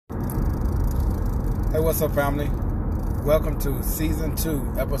Hey, what's up, family? Welcome to Season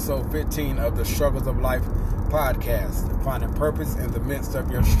 2, Episode 15 of the Struggles of Life podcast, finding purpose in the midst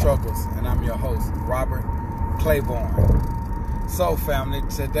of your struggles. And I'm your host, Robert Claiborne. So, family,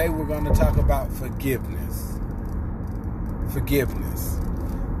 today we're going to talk about forgiveness. Forgiveness.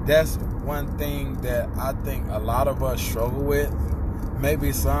 That's one thing that I think a lot of us struggle with.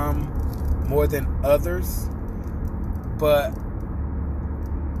 Maybe some more than others. But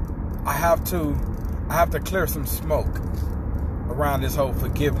I have to clear some smoke around this whole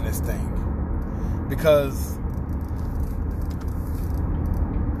forgiveness thing, because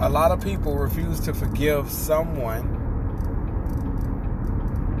a lot of people refuse to forgive someone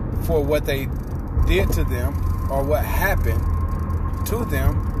for what they did to them or what happened to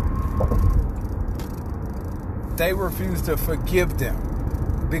them. They refuse to forgive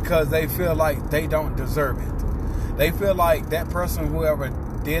them because they feel like they don't deserve it. They feel like that person, whoever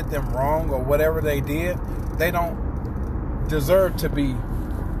did them wrong or whatever they did, they don't deserve to be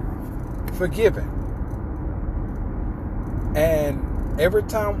forgiven. And every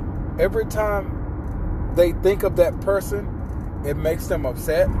time they think of that person, it makes them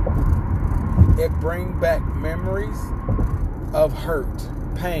upset. It brings back memories of hurt,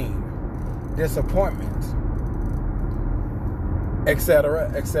 pain, disappointment,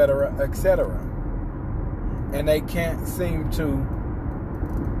 etc., etc., etc. And they can't seem to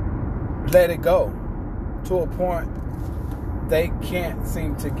let it go to a point they can't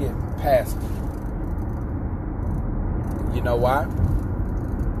seem to get past it. You know why?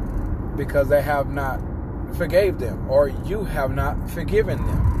 Because they have not forgave them, or you have not forgiven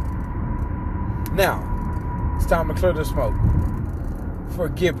them. Now, it's time to clear the smoke.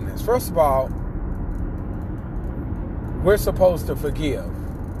 Forgiveness. First of all, we're supposed to forgive.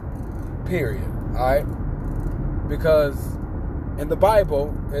 Period. Alright? Because in the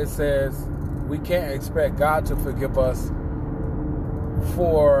Bible, it says we can't expect God to forgive us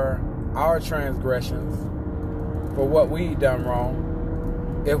for our transgressions, for what we done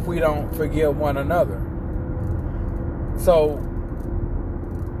wrong, if we don't forgive one another. So,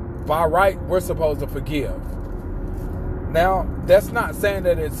 by right, we're supposed to forgive. Now, that's not saying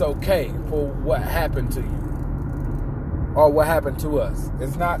that it's okay for what happened to you or what happened to us.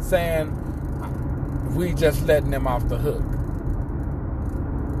 It's not saying we just letting them off the hook.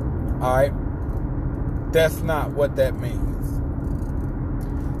 Alright? That's not what that means.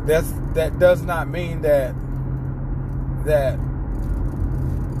 That does not mean that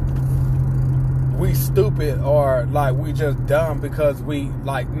we stupid or like we just dumb because we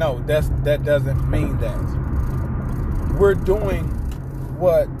no, that doesn't mean that. We're doing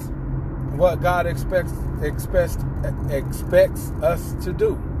what God expects us to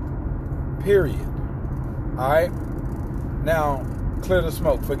do. Period. Alright? Now, clear the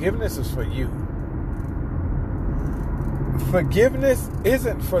smoke. Forgiveness is for you. Forgiveness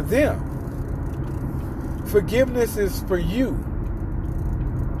isn't for them. Forgiveness is for you.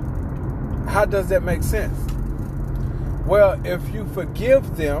 How does that make sense? Well, if you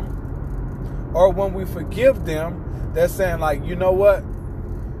forgive them, or when we forgive them, they're saying like, you know what?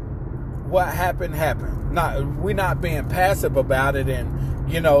 What happened. We're not being passive about it and,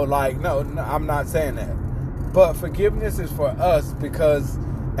 no, I'm not saying that. But forgiveness is for us because,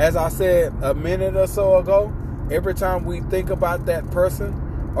 as I said a minute or so ago, every time we think about that person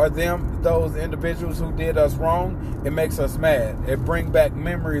or those individuals who did us wrong, it makes us mad. It brings back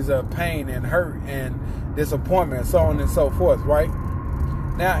memories of pain and hurt and disappointment, so on and so forth, right?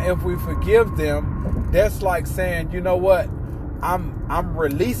 Now, if we forgive them, that's like saying, you know what? I'm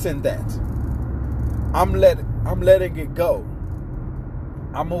releasing that. I'm letting it go.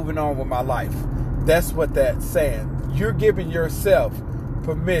 I'm moving on with my life. That's what that's saying. You're giving yourself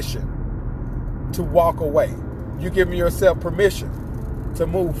permission to walk away. You're giving yourself permission to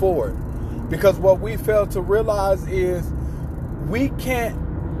move forward. Because what we fail to realize is we can't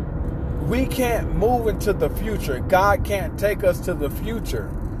move into the future. God can't take us to the future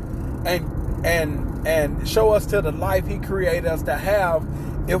and show us to the life He created us to have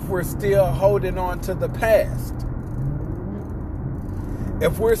if we're still holding on to the past.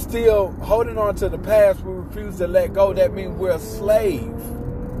 If we're still holding on to the past, we refuse to let go. That means we're a slave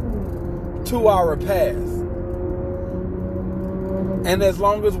to our past. And as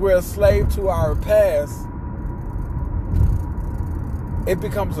long as we're a slave to our past, it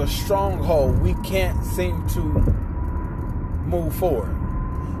becomes a stronghold. We can't seem to move forward.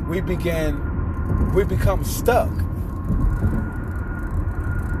 We become stuck,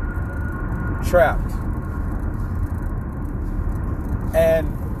 trapped. And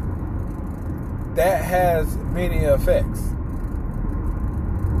that has many effects.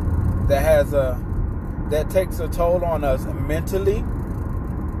 That has a that takes a toll on us mentally,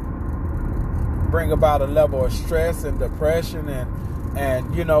 bring about a level of stress and depression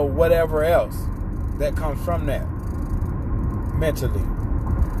and you know, whatever else that comes from that mentally.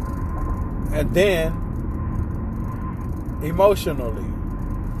 And then emotionally,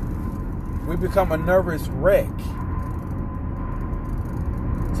 we become a nervous wreck.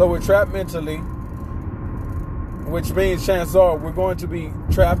 So we're trapped mentally, which means chances are we're going to be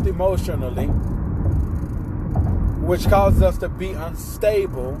trapped emotionally, which causes us to be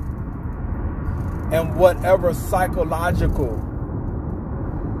unstable, and whatever psychological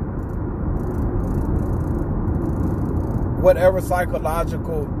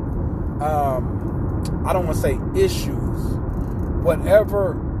I don't want to say issues,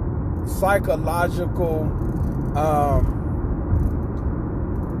 whatever psychological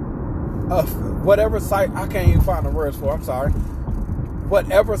I can't even find the words for it, I'm sorry.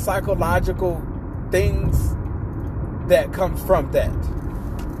 Whatever psychological things that comes from that.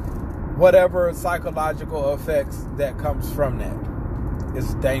 Whatever psychological effects that comes from that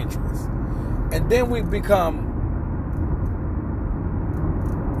is dangerous. And then we become,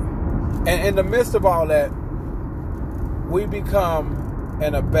 and in the midst of all that, we become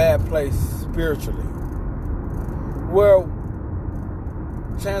in a bad place spiritually. Well,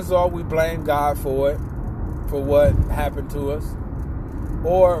 chances are we blame God for it, for what happened to us,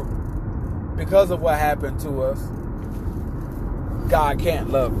 or because of what happened to us, God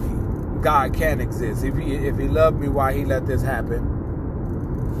can't love me. God can't exist. If he loved me, why he let this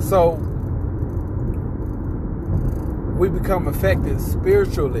happen? So we become affected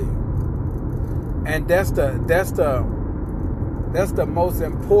spiritually, and that's the most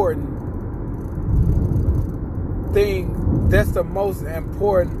important thing. That's the most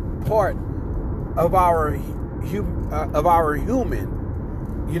important part of our human.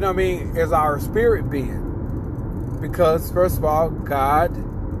 You know what I mean? Is our spirit being, because first of all, God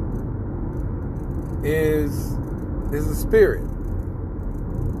is a spirit.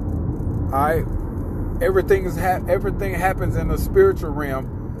 All right, everything happens in the spiritual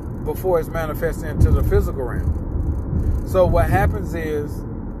realm before it's manifested into the physical realm. So what happens is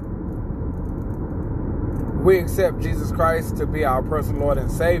we accept Jesus Christ to be our personal Lord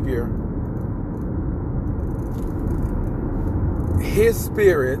and Savior. His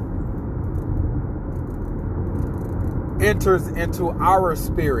spirit enters into our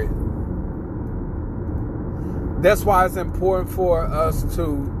spirit. That's why it's important for us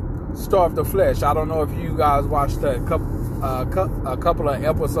to starve the flesh. I don't know if you guys watched a couple of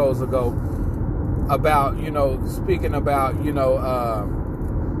episodes ago about, speaking about,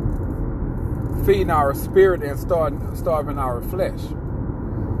 feeding our spirit and starving our flesh.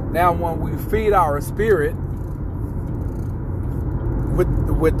 Now, when we feed our spirit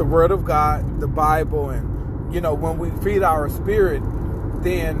with the Word of God, the Bible, and when we feed our spirit,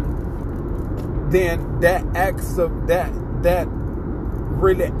 then that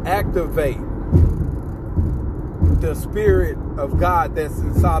really activate the spirit of God that's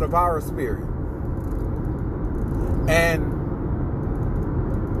inside of our spirit, and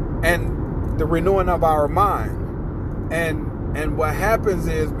the renewing of our mind. And what happens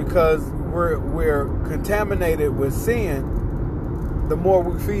is, because we're contaminated with sin, the more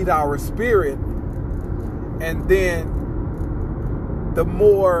we feed our spirit, and then the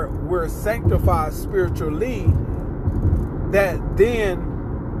more we're sanctified spiritually, that then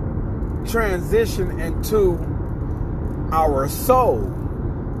transition into our soul,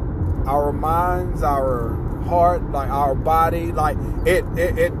 our minds, our heart, like our body, like it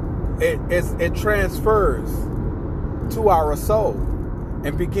transfers to our soul,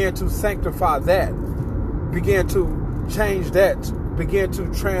 and begin to sanctify that, begin to change that, begin to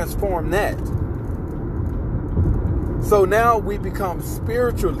transform that. So now we become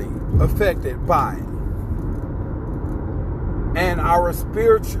spiritually affected by it. And our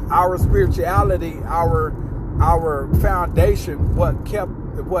spirituality, our foundation, what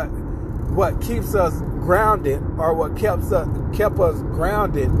keeps us grounded, or what kept us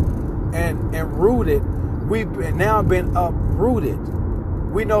grounded and rooted, we've now been uprooted.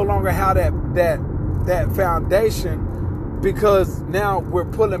 We no longer have that foundation, because now we're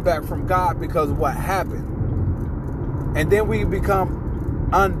pulling back from God because of what happened. And then we become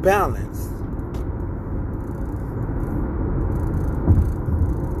unbalanced.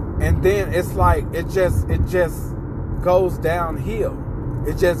 And then it's like it just goes downhill.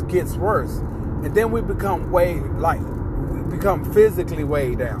 It just gets worse. And then we become physically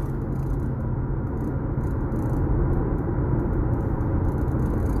weighed down.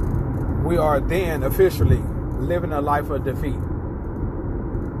 We are then officially living a life of defeat.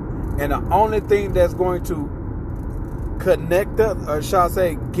 And the only thing that's going to connect us, or shall I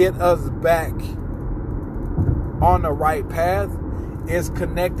say, get us back on the right path, is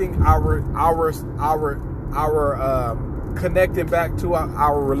connecting connecting back to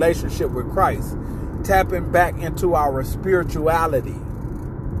our relationship with Christ, tapping back into our spirituality,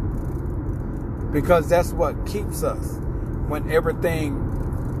 because that's what keeps us when everything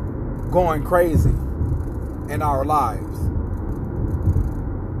going crazy in our lives.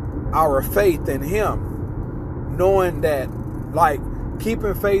 Our faith in Him, knowing that, like,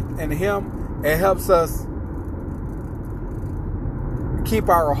 keeping faith in Him, it helps us keep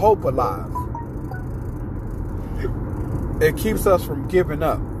our hope alive. It keeps us from giving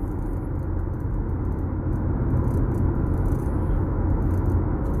up.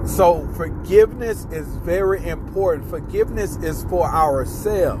 So forgiveness is very important. Forgiveness is for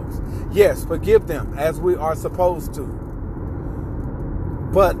ourselves. Yes, forgive them as we are supposed to.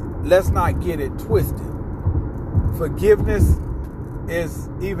 But let's not get it twisted. Forgiveness is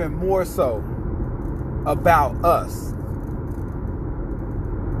even more so about us.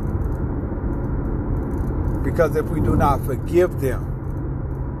 Because if we do not forgive them,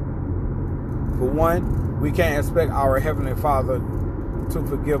 for one, we can't expect our Heavenly Father to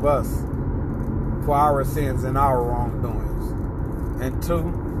forgive us for our sins and our wrongdoings. And two,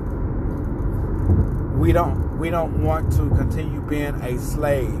 we don't want to continue being a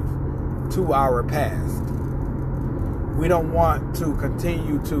slave to our past. We don't want to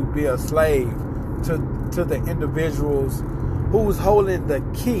continue to be a slave to the individuals who's holding the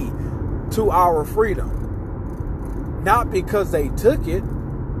key to our freedom. Not because they took it,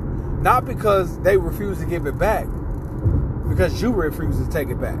 not because they refuse to give it back, because you refuse to take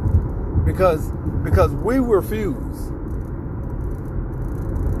it back, because we refuse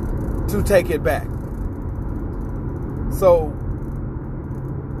to take it back. So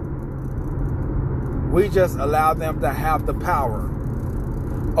we just allow them to have the power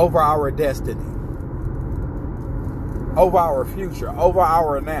over our destiny, over our future, over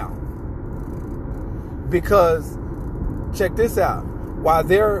our now. Because check this out. While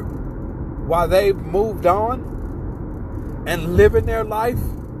they've moved on and living their life,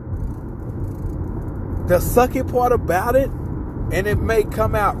 the sucky part about it, and it might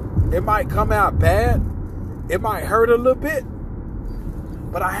come out bad, it might hurt a little bit,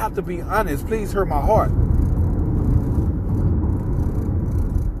 but I have to be honest, please hear my heart.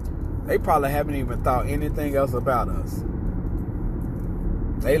 They probably haven't even thought anything else about us.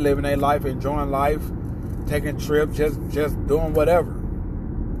 They living their life, enjoying life, taking trips, just doing whatever.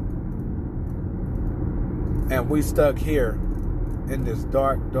 And we stuck here in this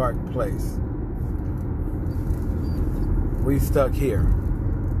dark, dark place. We stuck here.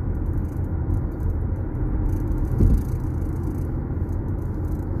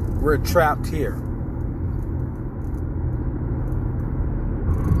 We're trapped here.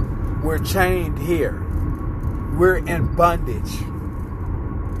 We're chained here. We're in bondage.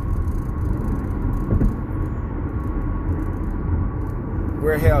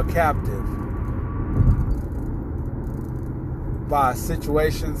 We're held captive by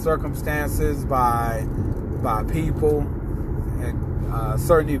situations, circumstances, by people, and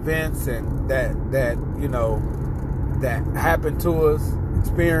certain events, and that you know that happened to us,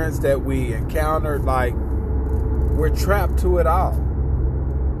 experience that we encountered. Like, we're trapped to it all.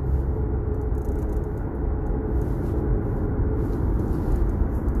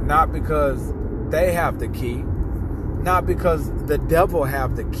 Not because they have the key, not because the devil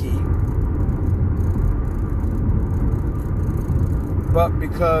have the key, but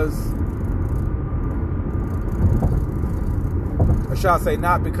because, or shall I say,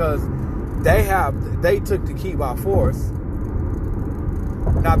 not because they took the key by force,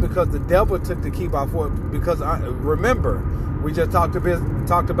 not because the devil took the key by force. Because remember, we just talked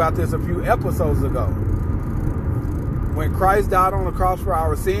about this a few episodes ago. When Christ died on the cross for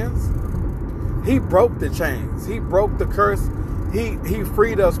our sins, He broke the chains. He broke the curse. He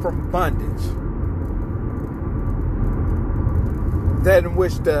freed us from bondage, that in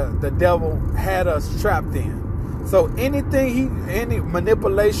which the devil had us trapped in. So any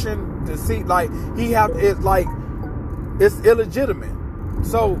manipulation, deceit, it's illegitimate.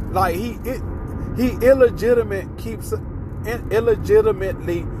 So like he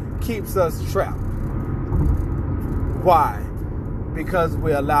illegitimately keeps us trapped. Why? Because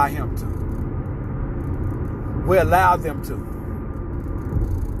we allow him to. We allow them to.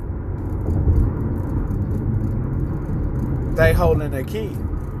 They holding the key,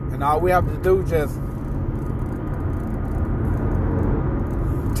 and all we have to do is just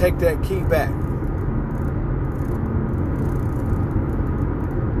take that key back.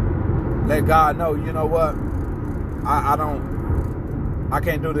 Let God know, you know what? I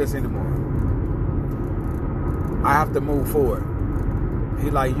can't do this anymore. I have to move forward. He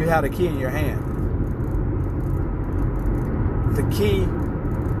like, you have the key in your hand. The key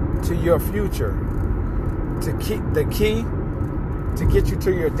to your future. The key to get you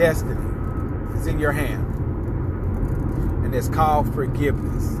to your destiny is in your hand. And it's called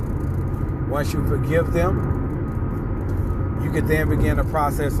forgiveness. Once you forgive them, you can then begin the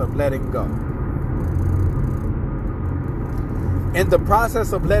process of letting go. In the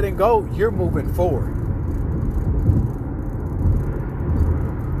process of letting go, you're moving forward.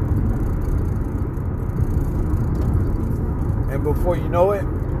 And before you know it,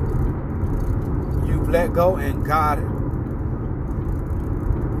 you've let go, and God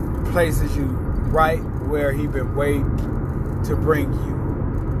places you right where He's been waiting to bring you.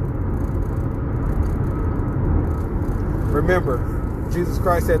 Remember, Jesus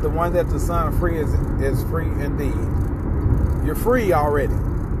Christ said, the one that the Son free is free indeed. You're free already.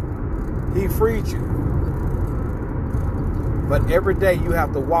 He freed you. But every day you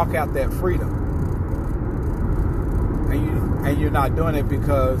have to walk out that freedom. And you're not doing it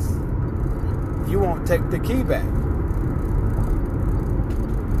because you won't take the key back.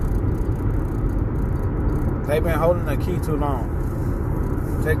 They've been holding the key too long.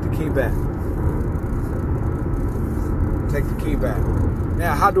 Take the key back. Take the key back.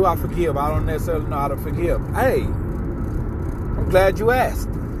 Now, how do I forgive? I don't necessarily know how to forgive. Hey, I'm glad you asked.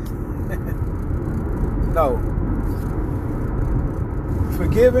 No.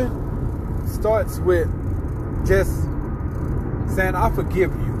 Forgiving starts with just saying, I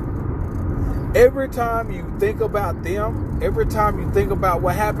forgive you. Every time you think about them, every time you think about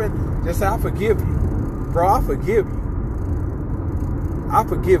what happened, just say, I forgive you. Bro, I forgive you. I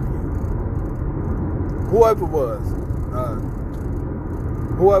forgive you. Whoever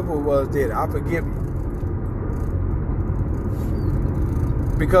it was did it. I forgive you.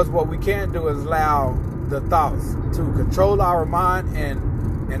 Because what we can't do is allow the thoughts to control our mind and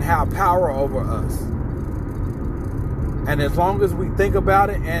have power over us. And as long as we think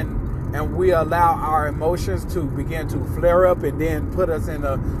about it and we allow our emotions to begin to flare up and then put us in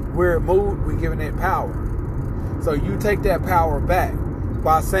a weird mood, we're giving it power. So you take that power back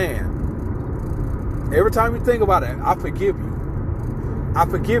by saying, every time you think about it, I forgive you. I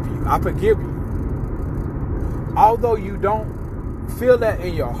forgive you. I forgive you. Although you don't feel that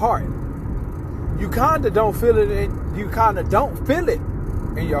in your heart, you kind of don't feel it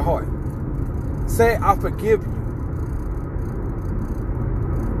in your heart. Say, I forgive you.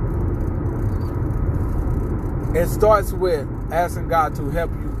 It starts with asking God to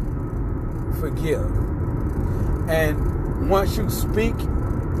help you forgive. And once you speak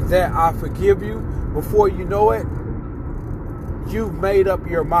that I forgive you, before you know it, you've made up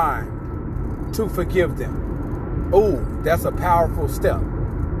your mind to forgive them. Ooh, that's a powerful step.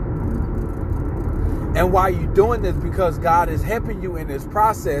 And why you're doing this, because God is helping you in this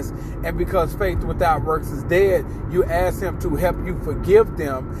process, and because faith without works is dead, you ask Him to help you forgive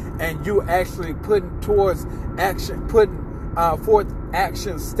them, and you actually putting forth action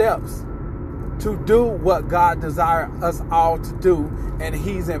steps to do what God desires us all to do, and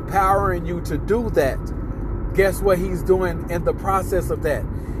He's empowering you to do that. Guess what He's doing in the process of that?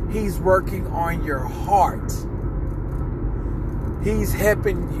 He's working on your heart. He's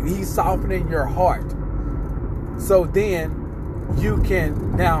helping you. He's softening your heart. So then you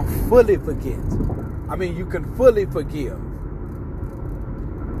can now fully forget. You can fully forgive.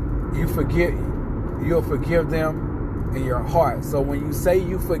 You'll forgive them in your heart. So when you say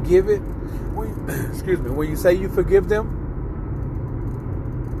you forgive it, when you say you forgive them,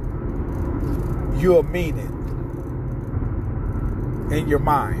 you'll mean it in your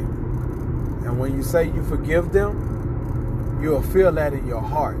mind. And when you say you forgive them, you'll feel that in your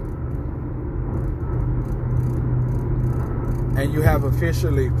heart. And you have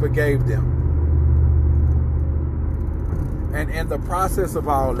officially forgave them. And in the process of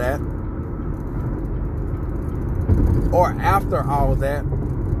all that, or after all that,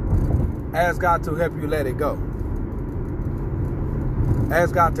 ask God to help you let it go.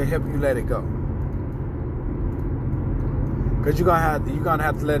 Ask God to help you let it go. Because you're gonna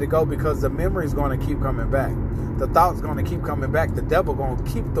have to let it go, because the memory is going to keep coming back. The thoughts going to keep coming back. The devil going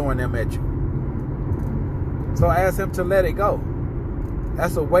to keep throwing them at you. So ask Him to let it go.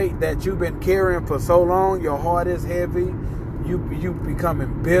 That's a weight that you've been carrying for so long. Your heart is heavy. You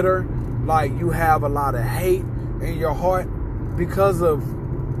becoming bitter, like you have a lot of hate in your heart because of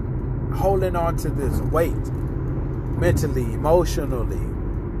holding on to this weight, mentally, emotionally,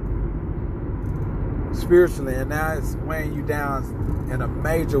 spiritually, and now it's weighing you down in a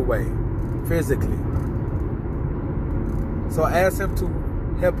major way. physically. So ask him to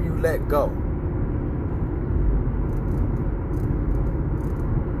help you let go.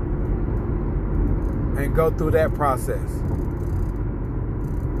 And go through that process.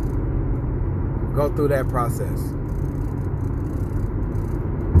 Go through that process.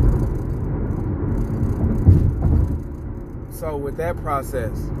 So with that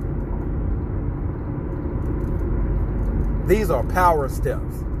process, these are power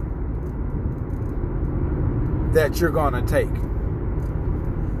steps that you're going to take.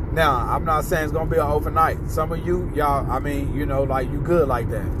 Now, I'm not saying it's going to be an overnight. Some of you, y'all, I mean, you know, like, you good like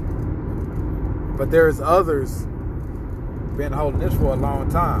that. But there's others been holding this for a long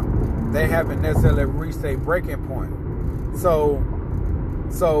time. They haven't necessarily reached a breaking point. So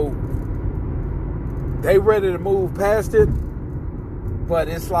they ready to move past it, but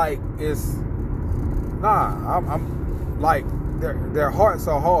it's like, I'm like, their hearts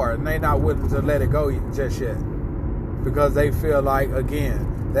are hard and they not willing to let it go just yet. Because they feel like,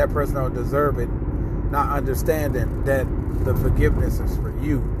 again, that person don't deserve it, not understanding that the forgiveness is for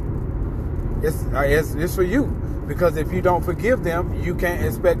you. It's for you. Because if you don't forgive them, you can't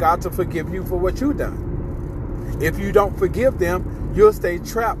expect God to forgive you for what you've done. If you don't forgive them, you'll stay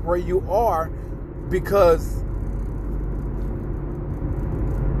trapped where you are because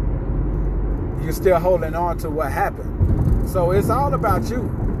you're still holding on to what happened. So it's all about you.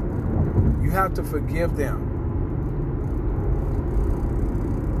 You have to forgive them.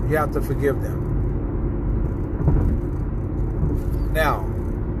 You have to forgive them. Now,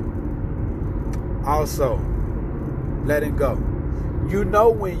 also, letting go. You know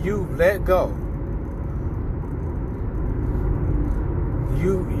when you let go.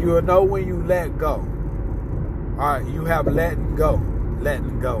 You know when you let go. All right, you have letting go.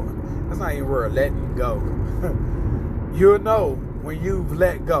 Letting go. That's not even a word, letting go. You'll know when you've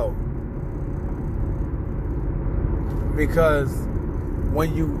let go. Because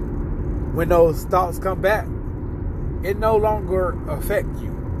when those thoughts come back, it no longer affects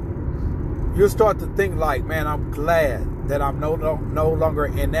you. You'll start to think like, man, I'm glad that I'm no longer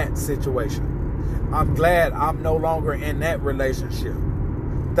in that situation. I'm glad I'm no longer in that relationship.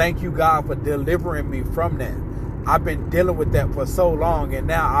 Thank you, God, for delivering me from that. I've been dealing with that for so long, and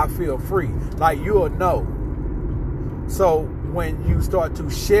now I feel free. Like, you'll know. So when you start to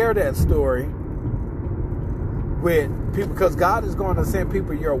share that story with people, because God is going to send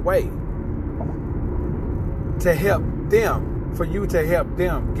people your way to help them, for you to help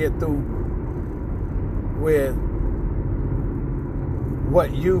them get through with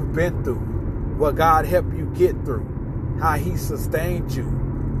what you've been through, what God helped you get through, how He sustained you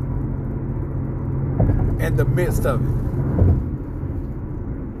in the midst of it.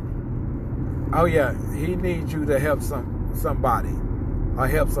 Oh yeah, He needs you to help somebody or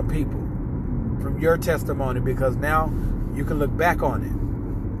help some people from your testimony, because now you can look back on it.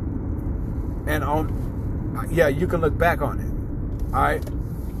 And you can look back on it. All right.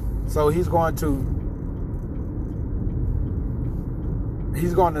 So He's going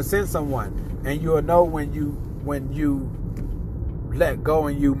to send someone, and you'll know when you let go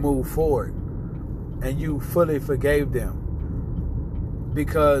and you move forward and you fully forgave them,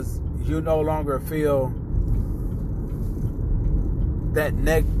 because you no longer feel that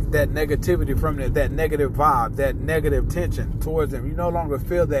negativity from them, that negative vibe, that negative tension towards them. You no longer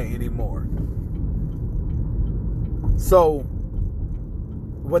feel that anymore. So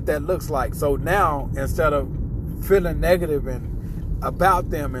what that looks like. So now, instead of feeling negative and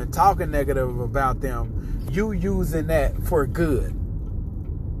about them and talking negative about them, you using that for good.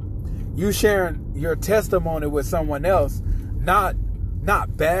 You sharing your testimony with someone else, not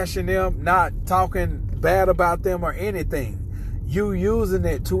bashing them, not talking bad about them or anything. You using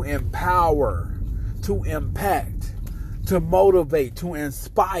it to empower, to impact, to motivate, to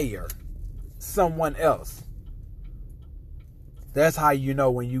inspire someone else. That's how you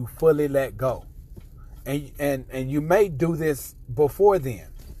know when you fully let go. And you may do this before then,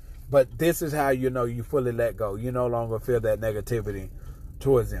 but this is how you know you fully let go. You no longer feel that negativity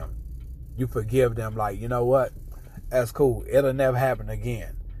towards them. You forgive them, like, you know what? That's cool. It'll never happen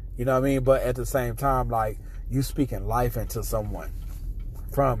again. You know what I mean? But at the same time, like, you speaking life into someone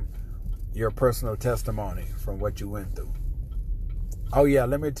from your personal testimony, from what you went through. Oh yeah,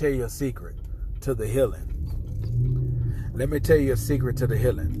 let me tell you a secret to the healing. Let me tell you a secret to the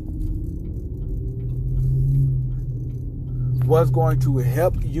healing. What's going to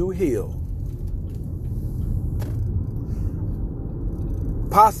help you heal,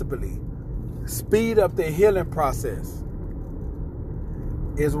 possibly speed up the healing process,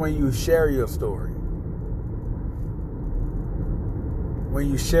 is when you share your story. when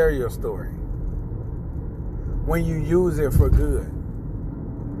you share your story, when you use it for good.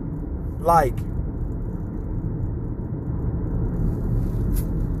 Like,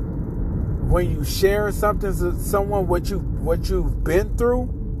 when you share something to someone, what you've been through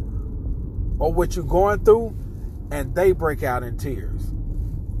or what you're going through, and they break out in tears.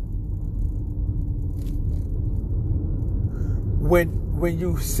 When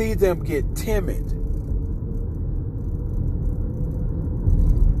you see them get timid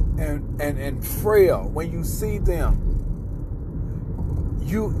and frail, when you see them,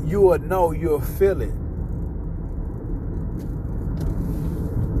 you will know, you'll feel it.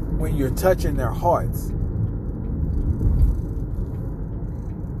 When you're touching their hearts.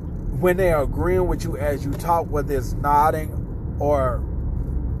 When they're agreeing with you as you talk, whether it's nodding or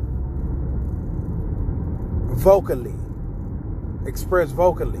vocally, express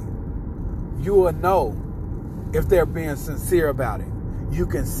vocally, you will know if they're being sincere about it. You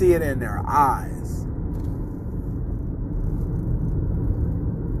can see it in their eyes.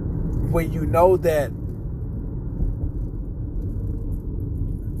 When you know that,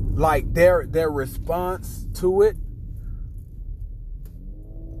 like, their response to it,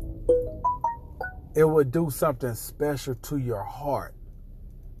 it would do something special to your heart.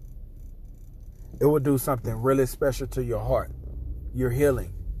 It would do something really special to your heart. Your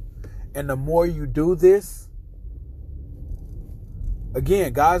healing. And the more you do this,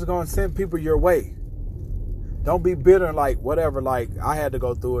 again, God's going to send people your way. Don't be bitter, like, whatever, like, I had to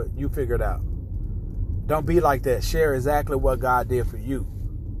go through it. You figure it out. Don't be like that. Share exactly what God did for you.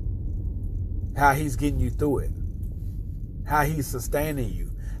 How he's getting you through it. How he's sustaining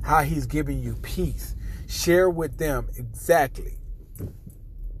you. How he's giving you peace. Share with them exactly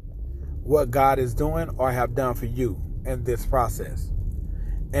what God is doing or have done for you in this process.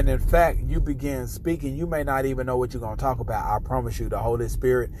 And in fact, you begin speaking. You may not even know what you're going to talk about. I promise you, the Holy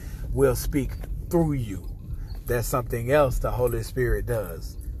Spirit will speak through you. That's something else the Holy Spirit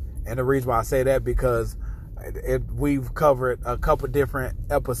does. And the reason why I say that, because we've covered a couple different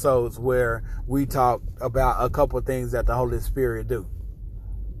episodes where we talk about a couple things that the Holy Spirit do.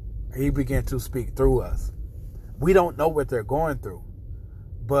 He began to speak through us. We don't know what they're going through,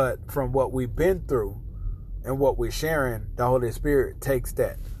 but from what we've been through and what we're sharing, the Holy Spirit takes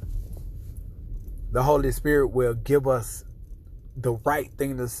that. The Holy Spirit will give us the right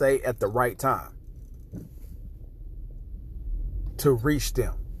thing to say at the right time to reach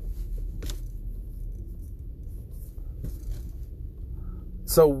them.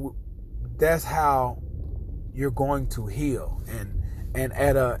 So that's how you're going to heal, and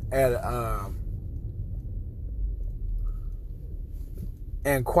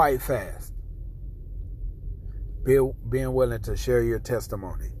and quite fast. Being willing to share your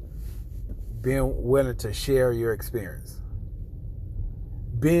testimony, being willing to share your experience,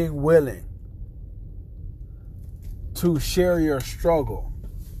 being willing to share your struggle.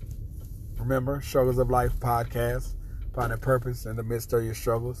 Remember, Struggles of Life podcast, finding purpose in the midst of your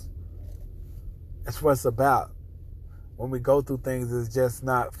struggles. That's what it's about. When we go through things, it's just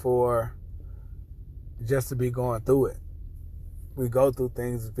not for just to be going through it. We go through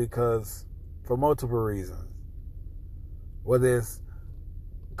things because for multiple reasons. Whether it's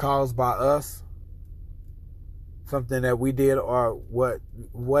caused by us, something that we did, or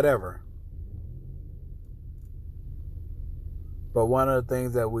whatever. But one of the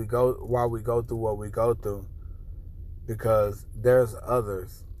things that why we go through what we go through, because there's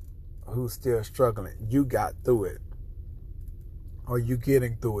others who's still struggling. You got through it, or you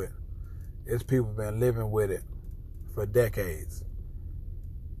getting through it. It's people been living with it for decades.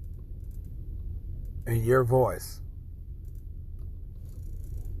 And your voice,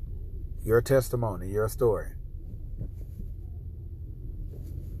 your testimony, your story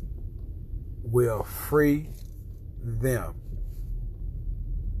will free them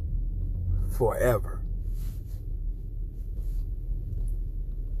forever.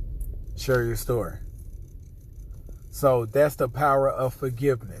 Share your story. So that's the power of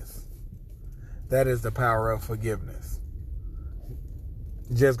forgiveness. That is the power of forgiveness.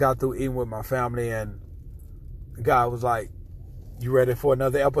 Just got through eating with my family, and God was like, "You ready for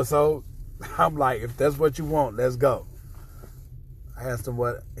another episode?" I'm like, "If that's what you want, let's go." I asked him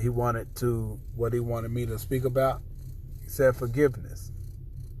what he wanted me to speak about. He said forgiveness.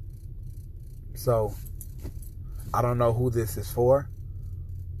 So I don't know who this is for,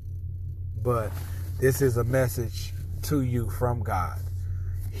 but this is a message to you from God.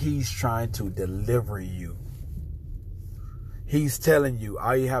 He's trying to deliver you. He's telling you,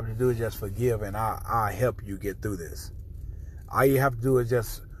 all you have to do is just forgive, and I'll help you get through this. All you have to do is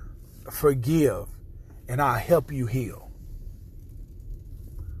just forgive, and I'll help you heal.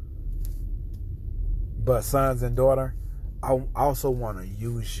 But sons and daughter, I also want to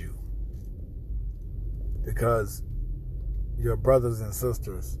use you, because your brothers and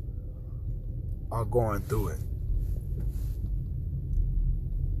sisters are going through it.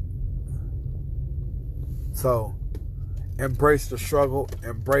 So embrace the struggle,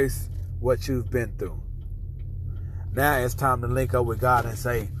 embrace what you've been through. Now it's time to link up with God and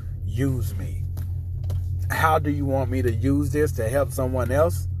say, use me. How do you want me to use this to help someone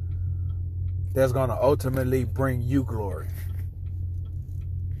else that's going to ultimately bring you glory?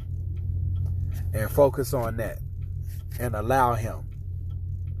 And focus on that and allow him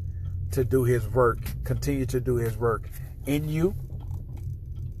to do his work, continue to do his work in you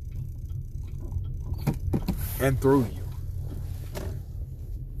and through you.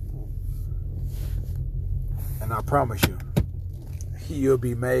 And I promise you, you'll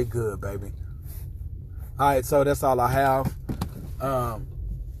be made good, baby. All right, so that's all I have.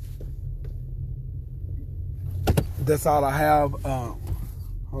 That's all I have. Hold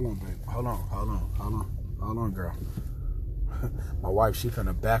on, baby. Hold on, girl. My wife, she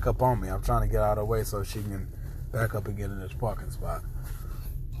finna back up on me. I'm trying to get out of the way so she can back up and get in this parking spot.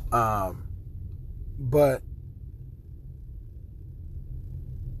 But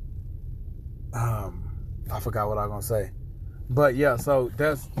I forgot what I was gonna say. But yeah, so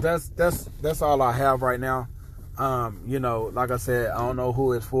that's all I have right now. You know, like I said, I don't know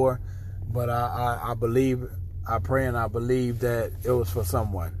who it's for, but I believe, I pray and I believe that it was for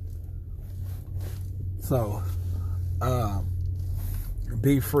someone. So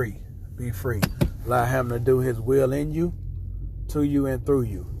be free. Be free. Allow him to do his will in you, to you, and through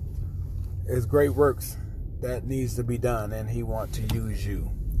you. It's great works that needs to be done, and he wants to use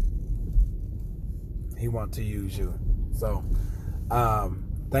you. He wants to use you. So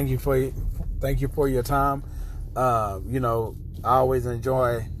thank you for your time. You know, I always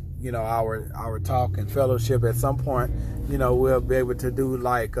enjoy, you know, our talk and fellowship. At some point, you know, we'll be able to do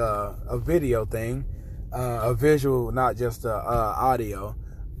like a video thing, a visual, not just audio,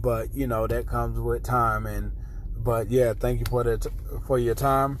 but you know, that comes with time. But yeah, thank you for your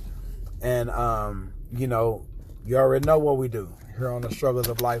time. And you know, you already know what we do here on the Struggles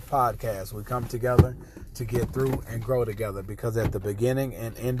of Life podcast. We come together to get through and grow together, because at the beginning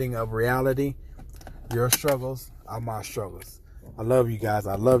and ending of reality, your struggles are my struggles. I love you guys.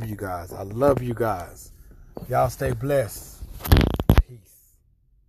 I love you guys. I love you guys. Y'all stay blessed.